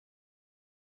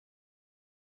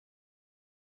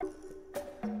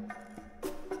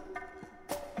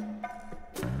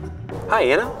Hi,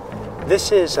 Anna.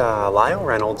 This is Lyle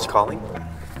Reynolds calling.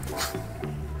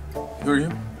 Who are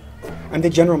you? I'm the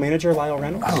general manager, Lyle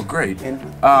Reynolds. Oh, great.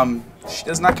 And she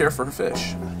does not care for her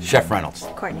fish. Chef Reynolds.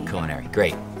 Courtney. Culinary.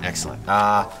 Great. Excellent.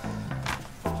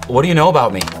 What do you know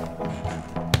about me?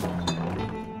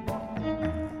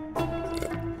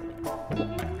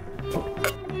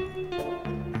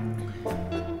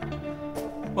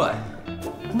 What?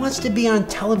 Who wants to be on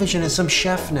television as some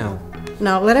chef now?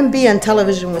 Now, let him be on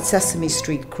television with Sesame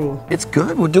Street crew. It's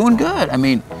good. We're doing good. I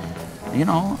mean, you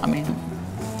know,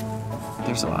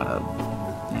 there's a lot of,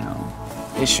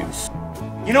 issues.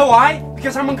 You know why?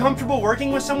 Because I'm uncomfortable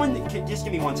working with someone that, just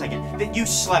give me 1 second, that you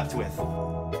slept with.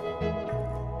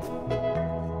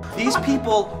 These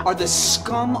people are the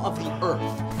scum of the earth.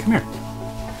 Come here.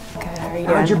 Good, how are you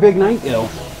How'd doing? your big night go?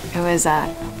 It was,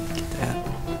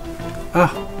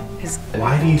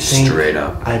 Why do you think Straight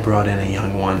up. I brought in a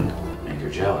young one? Make her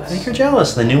jealous. Make her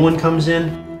jealous. The new one comes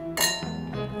in.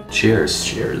 Cheers.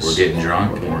 Cheers. We're getting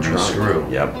drunk and we're gonna screw.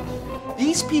 Yep.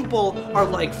 These people are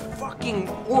like fucking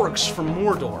orcs from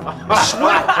Mordor. I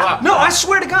swear. No, I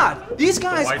swear to God. These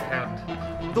guys. White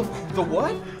hat. The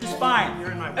what? It's fine.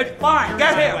 You're in my way. It's fine.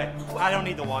 Get him. I don't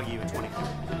need the Wagyu at 24.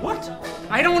 What?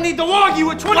 I don't need the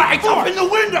Wagyu at 24. Lights up in the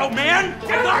window, man.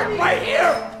 Get out right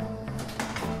here.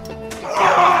 Come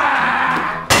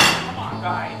on,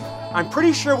 guys. I'm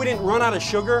pretty sure we didn't run out of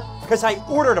sugar because I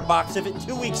ordered a box of it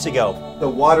 2 weeks ago. The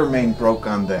water main broke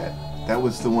on that. That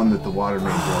was the one that the water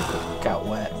main broke on. Got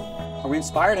wet. Are we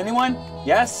inspired? Anyone?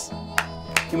 Yes?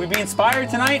 Can we be inspired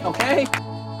tonight? Okay.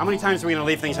 How many times are we gonna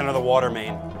leave things under the water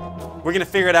main? We're gonna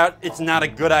figure it out. It's not a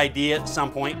good idea at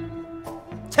some point.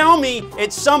 Tell me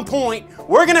at some point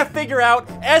we're gonna figure out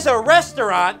as a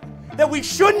restaurant that we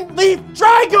shouldn't leave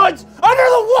dry goods under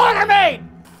the water main!